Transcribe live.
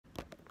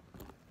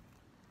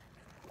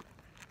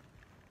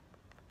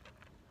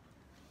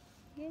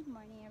Good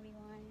morning,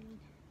 everyone.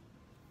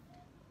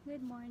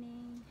 Good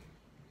morning.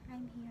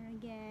 I'm here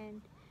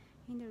again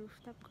in the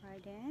rooftop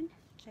garden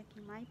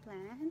checking my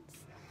plants.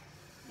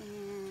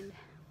 And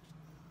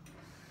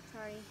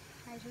sorry,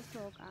 I just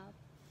woke up.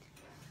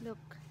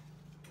 Look,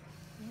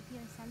 I have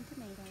here some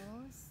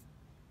tomatoes.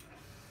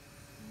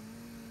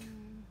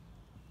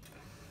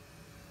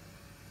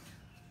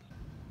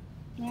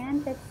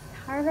 And let's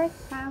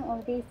harvest some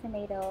of these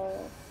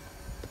tomatoes.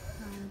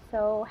 I'm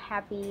so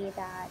happy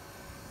that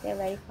they're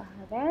ready for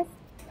harvest.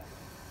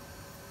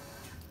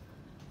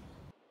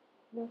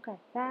 Look at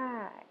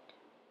that.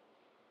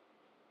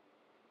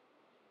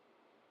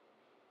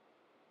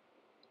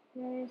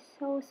 They're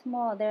so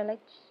small. They're like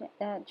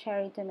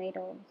cherry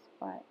tomatoes,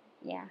 but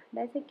yeah,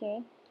 that's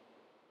okay.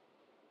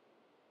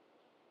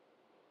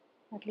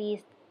 At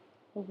least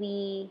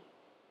we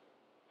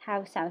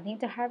have something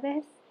to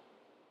harvest,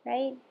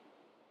 right?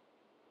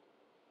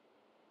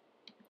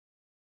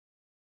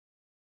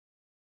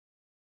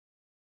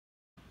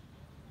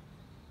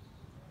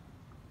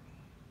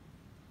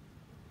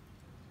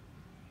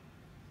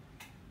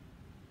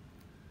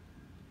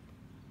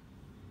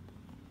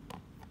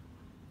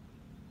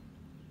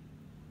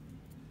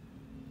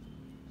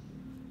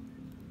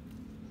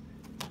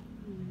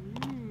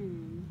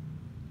 Mm.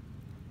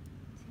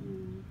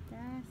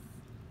 Tomatoes.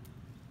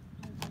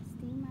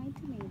 Harvesting my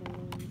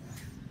tomatoes.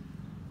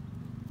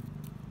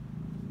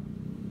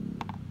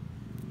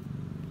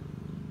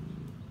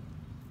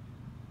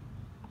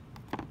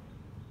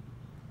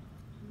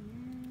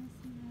 Yes,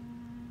 yeah.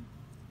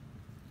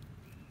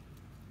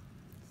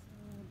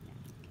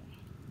 Okay.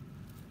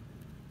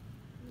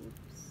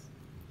 Oops.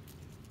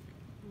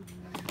 And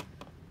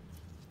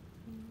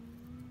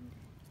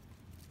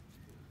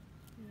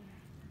yeah,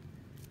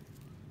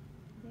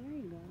 there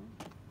you go.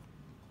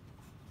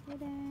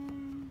 Ta-da!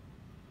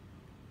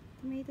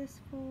 Tomatoes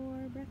for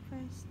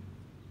breakfast.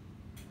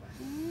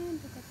 And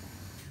look at that.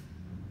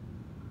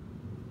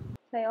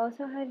 So I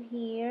also have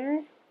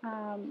here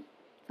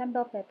some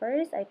bell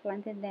peppers. I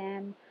planted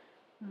them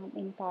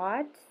in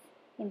pots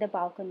in the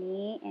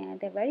balcony and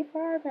they're ready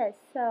for harvest.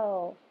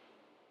 So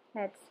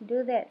let's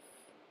do this.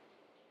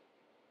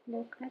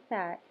 Look at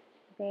that.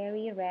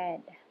 Very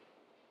red.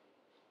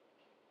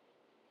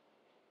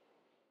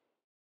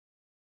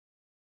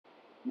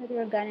 But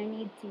we're gonna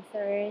need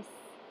scissors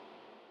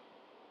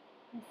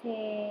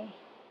kasi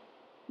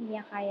hindi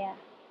niya kaya.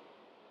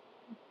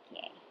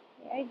 Okay,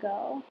 there you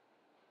go.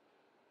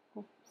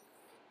 Oops.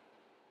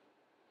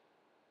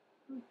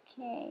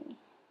 Okay,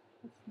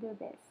 let's do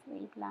this.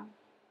 Wait lang.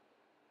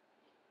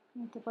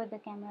 Need to put the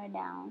camera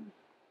down.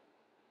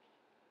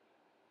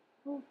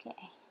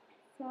 Okay,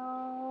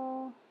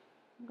 so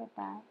look at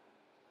that.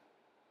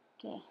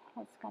 Okay,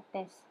 let's cut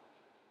this.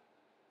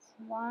 It's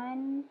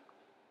one.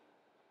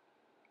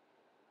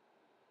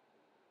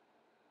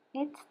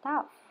 It's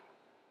tough.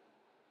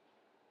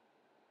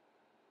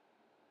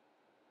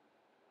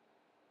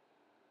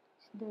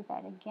 Let's do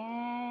that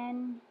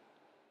again.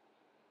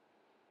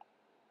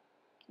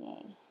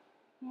 Okay,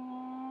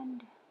 and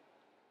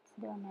let's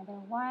do another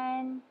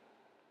one.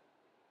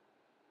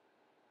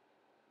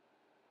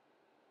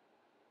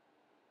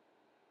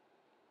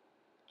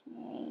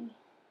 Okay,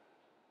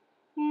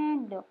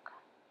 and look.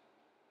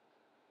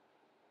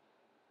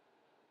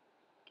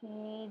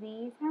 Okay,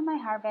 these are my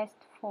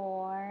harvest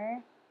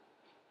for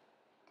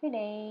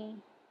today.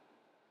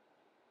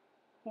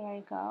 There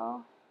you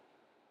go.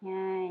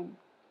 Yan.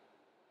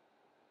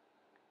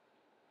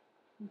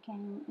 You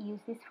can use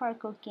this for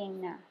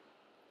cooking na.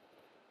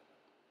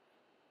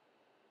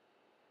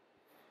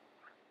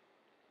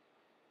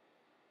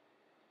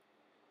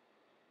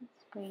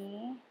 It's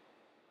pretty.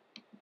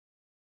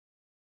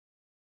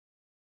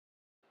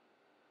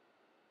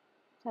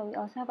 So we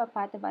also have a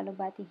pot of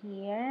alubati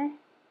here.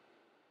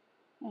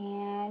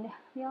 And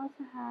we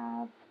also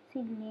have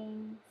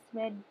seedlings,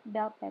 red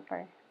bell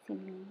pepper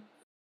seedlings.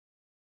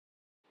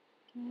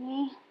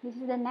 Okay, this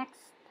is the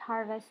next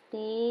harvest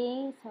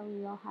day. So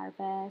we will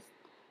harvest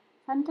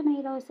some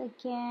tomatoes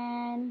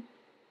again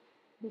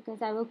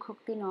because I will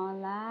cook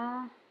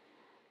tinola.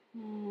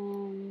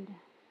 And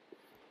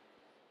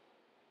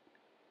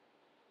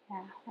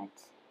yeah,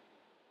 let's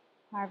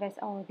harvest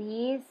all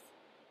these.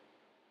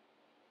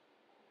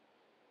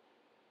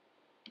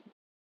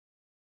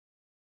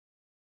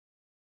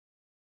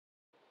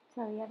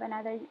 So we have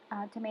another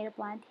tomato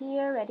plant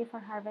here ready for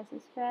harvest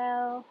as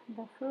well.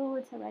 The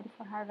fruits are ready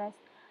for harvest.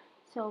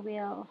 So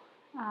we'll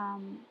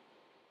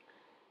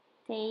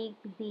take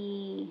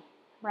the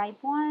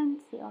ripe ones,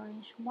 the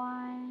orange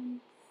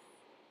ones,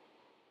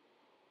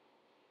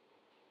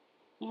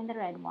 and the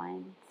red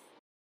ones.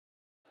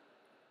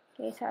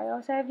 Okay, so I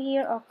also have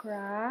here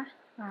okra.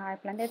 I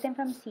planted them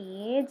from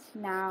seeds.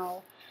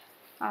 Now,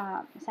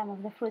 some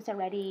of the fruits are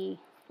ready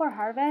for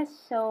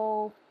harvest.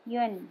 So,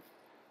 yun,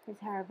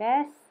 let's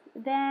harvest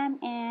them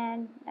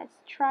and let's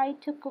try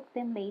to cook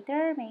them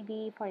later,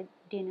 maybe for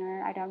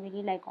dinner. I don't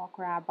really like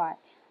okra, but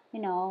you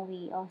know,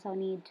 we also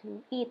need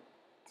to eat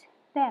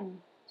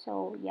them.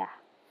 So, yeah.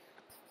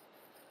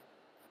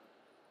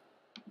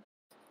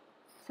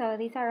 So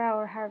these are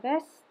our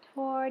harvest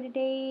for the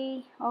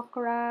day: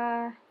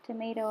 okra,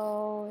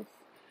 tomatoes,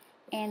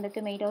 and the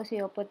tomatoes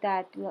we'll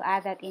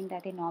add that in the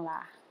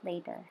tinola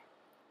later.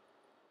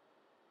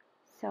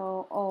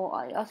 So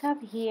I also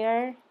have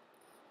here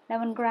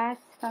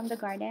lemongrass from the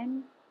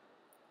garden.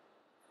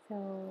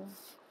 So,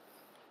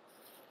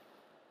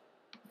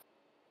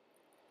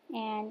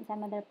 and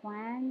some other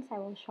plants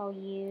I will show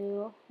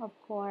you. Of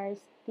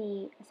course,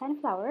 the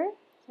sunflower.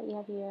 So you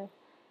have here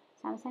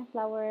some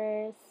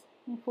sunflowers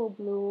in full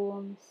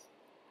blooms,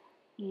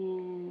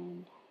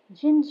 and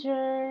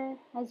ginger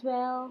as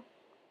well.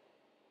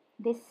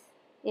 This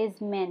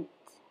is mint.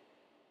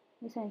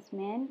 This one is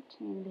mint,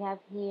 and we have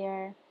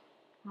here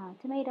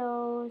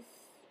tomatoes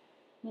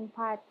in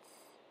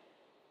pots,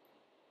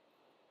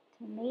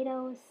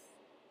 tomatoes,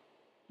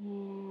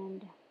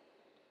 and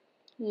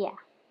yeah,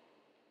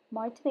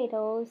 more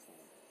tomatoes.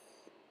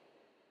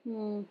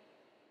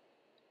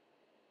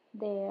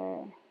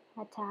 They're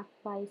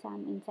attacked by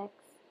some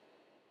insects.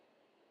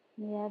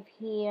 We have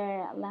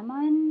here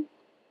lemon,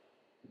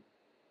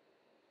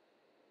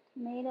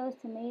 tomatoes,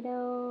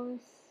 tomatoes,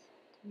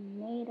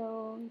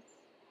 tomatoes,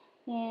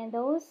 and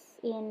those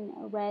in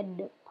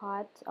red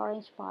pots,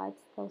 orange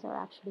pots, those are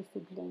actually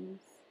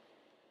seedlings.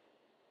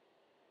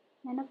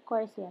 And of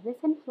course, we have the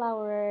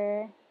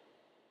sunflower,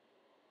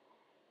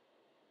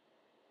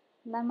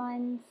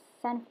 lemons,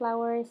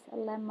 sunflowers,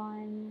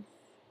 lemons,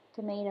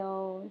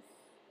 tomatoes.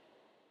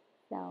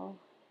 So,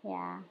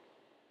 yeah.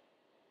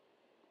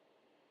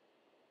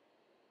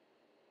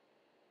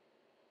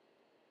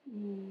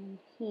 And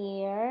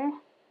here,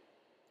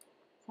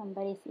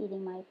 somebody's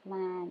eating my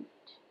plant.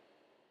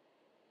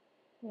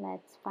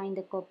 Let's find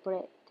the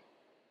culprit.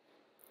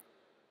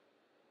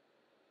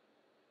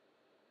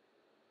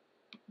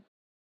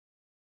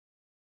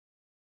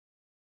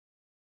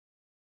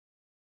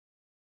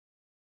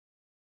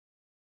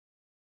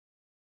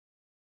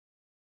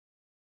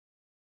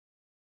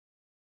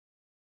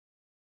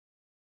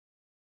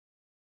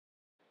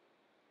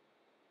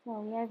 So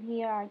we have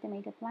here our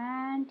tomato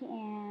plant,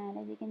 and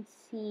as you can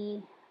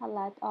see, a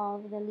lot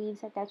of the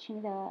leaves are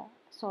touching the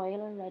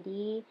soil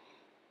already,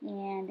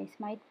 and this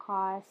might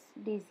cause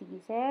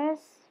diseases.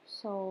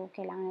 So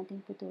kailangan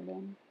natin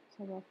putulin.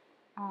 So we'll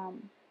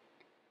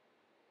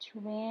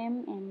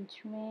trim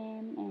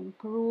and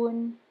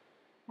prune.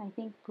 I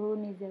think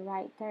prune is the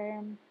right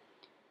term.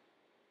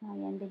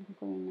 Yan din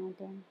pupulin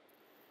natin.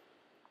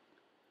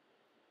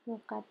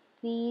 We'll cut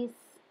these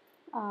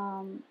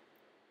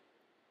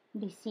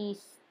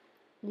diseased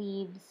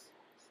leaves,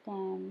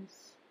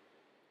 stems,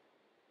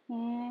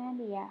 and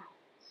yeah,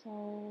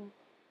 so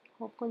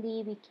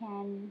hopefully we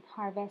can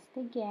harvest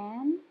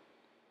again,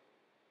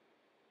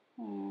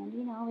 and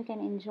we can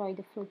enjoy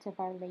the fruits of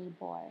our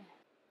labor.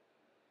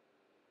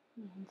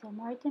 And so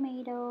more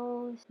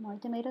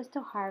tomatoes to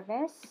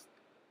harvest,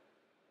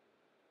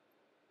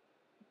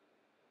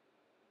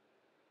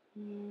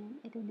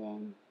 and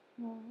then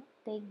we'll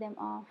take them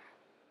off.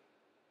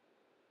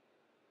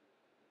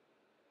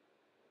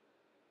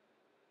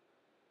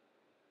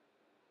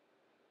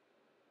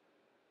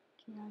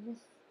 Okay, I'll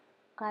just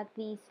cut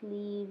these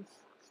leaves,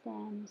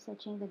 stems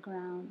touching the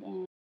ground,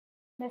 and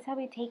that's how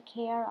we take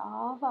care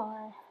of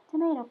our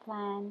tomato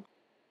plant.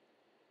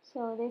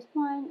 So this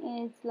one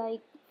is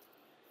like,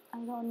 I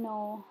don't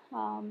know,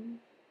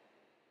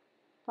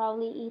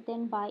 probably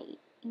eaten by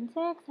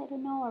insects, I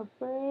don't know, or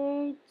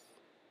birds.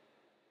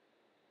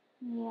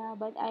 Yeah,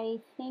 but I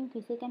think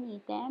we can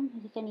eat them,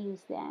 we can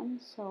use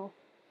them, so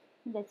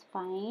that's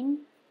fine.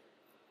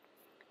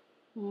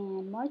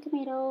 And more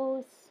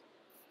tomatoes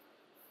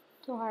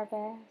to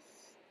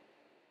harvest.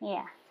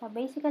 Yeah, so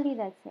basically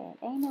that's it.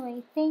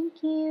 Anyway,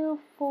 thank you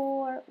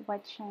for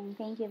watching.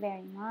 Thank you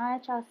very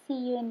much. I'll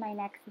see you in my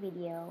next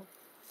video.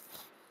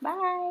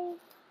 Bye!